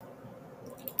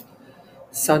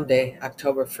Sunday,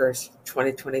 October 1st,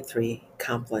 2023,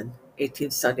 Compline,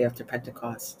 18th Sunday after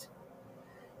Pentecost.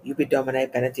 Ubi Domine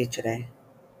benedicere.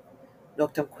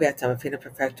 Noctem quietam fine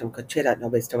perfectum concedat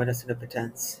nobis Dominus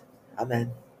omnipotens.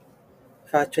 Amen.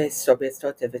 Fratres sobiet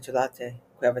tote vigilate,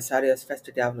 qui adversarios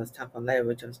festu diabolos tampon lei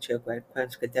regiums cirque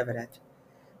quemsque deveret,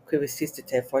 qui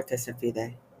resistite fortes in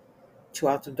fide. Tu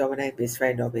autem Domine bis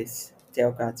rei nobis,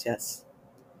 Deo gratias.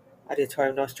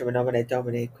 Adiutorium nostrum in nomine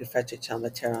Domini, qui fecit ciam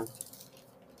litteram.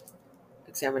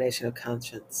 Examination of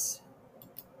conscience.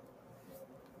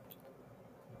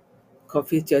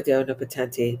 Confitio Deo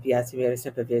Omnipotenti, Beati Mary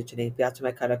Semper Virgini,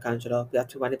 Beatum Eccara Angelo,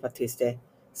 Beatum Mani Baptiste,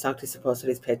 Sanctis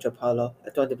Apostolis Petro Paulo,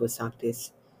 et Donibus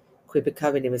Sanctis, qui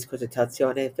peccavi nimis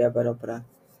cogitatione verba et opera,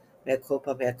 mea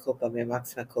culpa, mea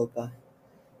maxima culpa.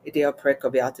 Ideo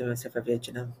preco Beatum Mary Semper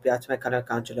Virginum, Beatum Eccara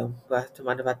Angelum, Beatum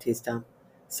Mani Baptistam,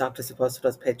 Sanctis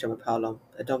Apostolos Petro Paulo,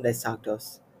 et Domine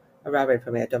Sanctos, orare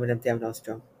per mea Dominum Deum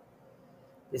nostrum.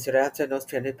 Miseratio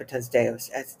nostri omnipotens Deus,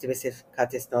 et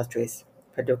divisicatis nostris,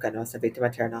 perduca nos in vitam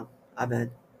aeternam. Amen.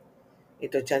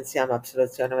 Indulgentiam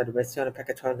absolutionem et remissionem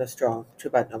peccatorum nostrorum,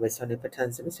 trubat nobis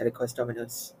omnipotens et misericors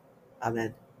Dominus.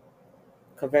 Amen.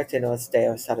 Converte nos,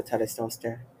 Deus, salutaris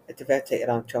noster, et diverte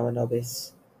iram tuam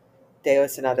nobis.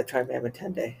 Deus in auditorium meam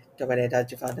attende, Domine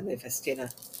adjuvanda me festina.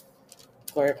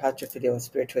 Gloria Patri Filio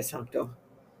Spiritui Sancto,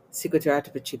 sicut erat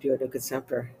in principio nunc et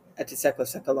semper, et in saecula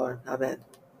saeculorum. Amen.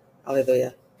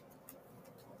 Alleluia.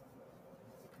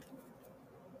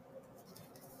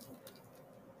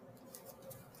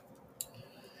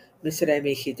 Miserere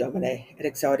mihi, Domine, et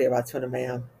exaudi rationem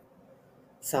meam.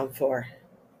 Psalm 4.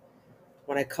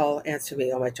 When I call, answer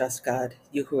me, O my just God,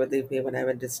 you who relieve me when I am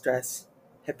in distress.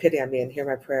 Have pity on me and hear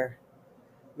my prayer.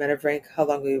 Men of rank, how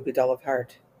long will you be dull of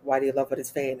heart? Why do you love what is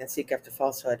vain and seek after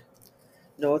falsehood?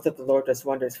 Know that the Lord does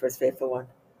wonders for his faithful one.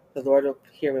 The Lord will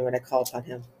hear me when I call upon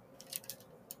him.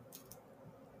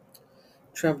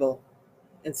 Tremble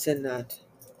and sin not.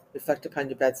 Reflect upon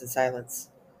your beds in silence.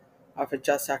 Offer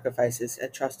just sacrifices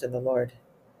and trust in the Lord.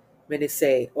 Many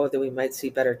say, Oh, that we might see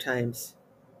better times.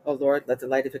 O Lord, let the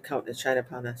light of your countenance shine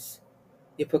upon us.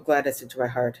 You put gladness into my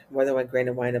heart, more than when grain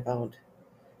and wine abound.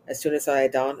 As soon as I lie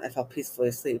down, I fall peacefully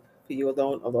asleep, for you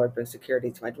alone, O Lord, bring security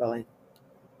to my dwelling.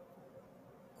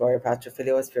 Gloria Patri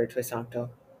Filio Spiritui Sancto,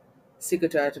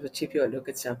 sicut erat in principio et nunc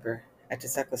et semper, et in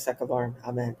saecula saeculorum.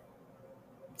 Amen.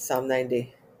 Psalm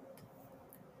 90.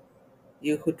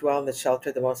 You who dwell in the shelter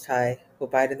of the Most High, who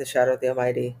abide in the shadow of the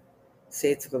Almighty,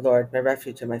 say to the Lord, my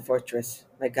refuge and my fortress,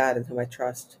 my God in whom I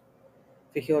trust.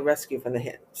 For he will rescue from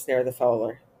the snare of the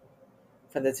fowler,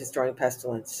 from the destroying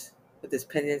pestilence. With his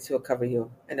pinions he will cover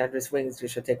you, and under his wings you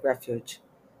shall take refuge.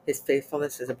 His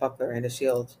faithfulness is a buckler and a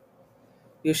shield.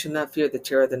 You shall not fear the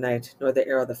terror of the night, nor the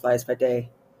arrow that flies by day,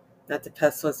 not the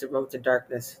pestilence that roams in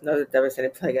darkness, nor the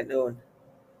devastating plague at noon.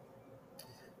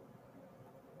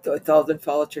 Though 1,000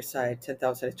 fall at your side,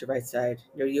 10,000 at your right side,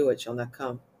 near you it shall not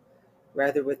come.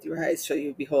 Rather with your eyes shall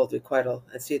you behold requital,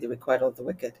 and see the requital of the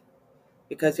wicked.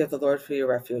 Because you have the Lord for your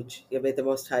refuge, you have made the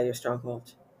Most High your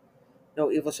stronghold.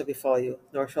 No evil shall befall you,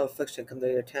 nor shall affliction come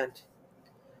near your tent.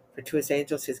 For to his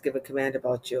angels he has given command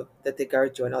about you, that they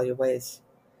guard you in all your ways.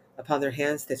 Upon their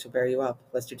hands they shall bear you up,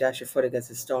 lest you dash your foot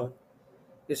against a stone.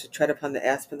 You shall tread upon the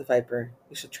asp and the viper,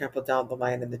 you shall trample down the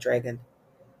lion and the dragon.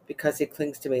 Because he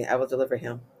clings to me, I will deliver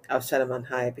him. I will set him on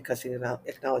high, because he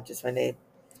acknowledges my name.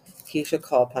 He shall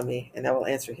call upon me, and I will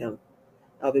answer him.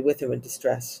 I will be with him in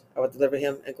distress. I will deliver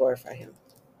him and glorify him.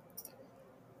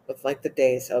 With length of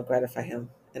days I will gratify him,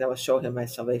 and I will show him my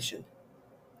salvation.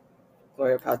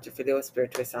 Gloria Patri Filio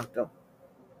Spiritui Sancto,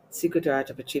 sicut erat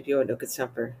in principio et nunc et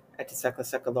semper, et in saecula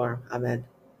saeculorum. Amen.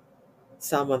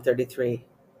 Psalm 133.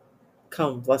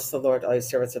 Come, bless the Lord, all you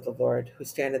servants of the Lord, who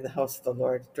stand in the house of the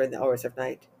Lord during the hours of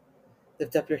night.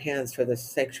 Lift up your hands toward the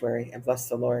sanctuary, and bless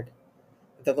the Lord.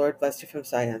 May the Lord bless you from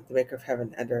Zion, the maker of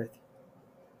heaven and earth.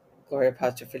 Gloria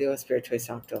Patri Filio Spiritui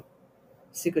Sancto,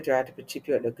 sicut erat in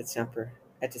principio et nunc et semper,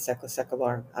 et in saecula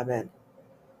saeculorum. Amen.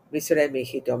 Miserere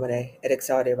mihi, Domine, et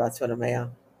exaudi rationem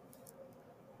meam.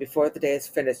 Before the day is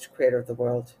finished, Creator of the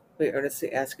world, we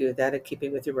earnestly ask you that, in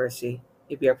keeping with your mercy,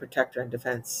 you be our protector and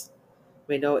defense.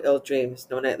 May no ill dreams,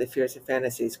 no nightly fears and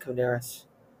fantasies come near us.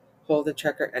 Hold and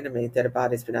check our enemy, that our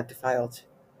bodies be not defiled.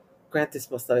 Grant this,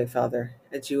 most loving Father,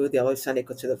 and you, the only Son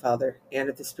equal to the Father, and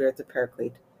of the Spirit the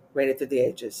Paraclete, reigning through the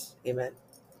ages. Amen.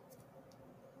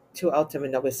 Tu autem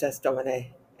in nobis est, Domine,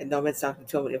 in nomen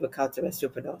sanctum invocatum est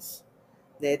super nos.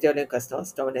 Ne deolincas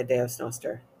nos, Domine Deus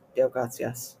noster, Deo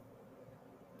gratias.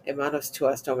 In manos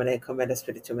tuas, Domine, commenda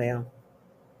spiritum meum.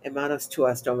 In manos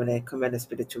tuas, Domine, commenda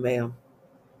spiritum meum.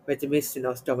 Redimisti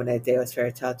nos, Domine, Deus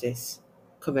veritatis,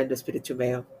 commenda spiritum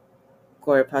meum.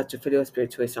 Gloria Patri Filio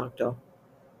Spiritui Sancto.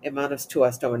 Emmanos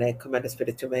tuas Domine, commenda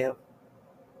Spiritu meum.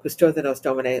 Custodia nos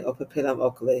Domine, o pupillam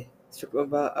oculi,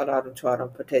 subrumba aradum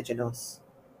tuarum protege nos.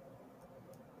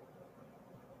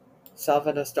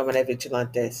 Salva nos Domine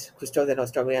vigilantes, custodia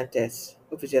nos dormientes,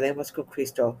 vigilemus cum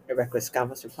Christo, et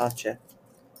requiescamus in pace.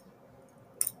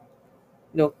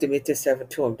 Nunc dimittis servum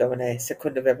tuum, Domine,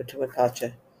 secundum verbum in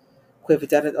pace, qui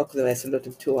viderit oculim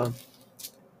salutem tuam,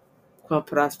 quam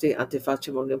parasti ante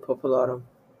facem omnium populorum,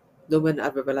 lumen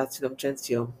ad revelationem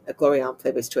gentium, et gloriam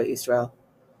plebis tuae Israel.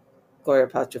 Gloria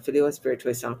Patri Filio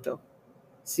Spiritui Sancto.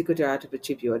 Sicut erat in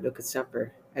principio et nunc et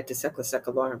semper, et de secula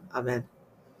seculorum. Amen.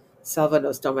 Salva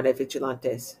nos Domine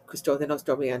vigilantes, custodia nos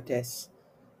dormientes,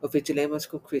 o vigilemus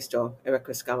cum Christo, et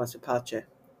requiescamus in pace.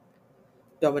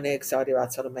 Domine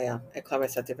exaudirat solum meam, et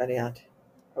clames adveniat.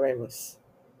 Oremus.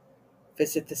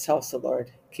 Visit this house, O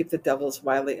Lord. Keep the devil's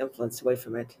wily influence away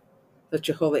from it. Let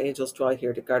your holy angels dwell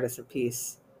here to guard us in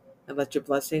peace, and let your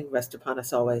blessing rest upon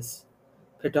us always.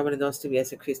 Per Domine nostrum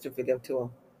Iesu Christum Filium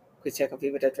Tuum, qui secum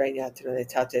vivit et regnat in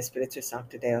unitate Spiritus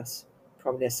Sancti Deus,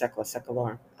 pro omnia saecula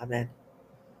saeculorum. Amen.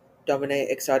 Domine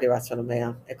exaudirat solum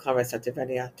meam, et clames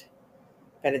adveniat.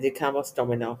 Benedicamus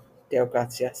Domino, Deo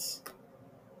gratias.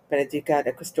 Benedicat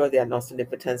et custodiat nos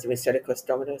omnipotens misericors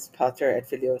Dominus, Pater et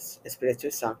Filius, et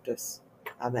Spiritus Sanctus.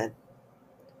 Amen.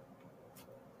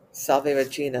 Salve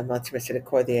Regina, Mater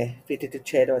Misericordiae, vita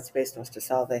dulcedo et spes nostra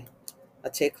salve. A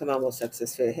te clamamus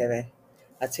ex here.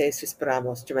 A te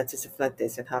suspiramos, gementis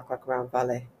afflentes in hac lacrimarum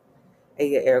vale.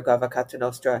 Ea ergo vacata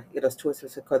nostra, illos tuus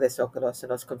misericordias oculos, and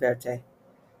nos converte.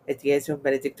 Et Iesum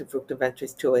benedictum fructum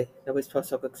ventris tui, nobis pros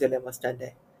hoc exilium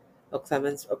ostende. O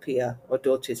clemens, o pia, o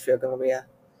dulcis Virgo Maria,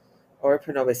 ora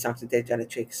pro nobis sancta Dei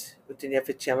genitrix, ut in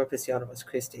efficiamur passionemus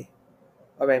Christi.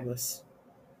 Oremus.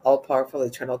 All-powerful,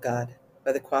 eternal God,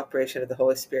 by the cooperation of the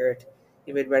Holy Spirit,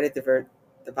 you made ready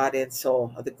the body and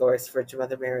soul of the glorious Virgin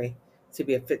Mother Mary to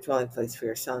be a fit dwelling place for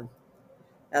your Son.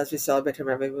 As we celebrate her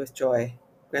memory with joy,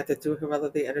 grant that through her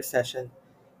motherly intercession,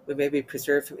 we may be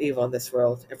preserved from evil in this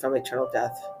world and from eternal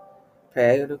death. Per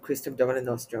aeonum Christum Domini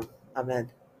nostrum.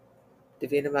 Amen.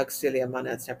 Divinum auxilia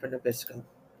mana et semper nobiscum.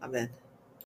 Amen.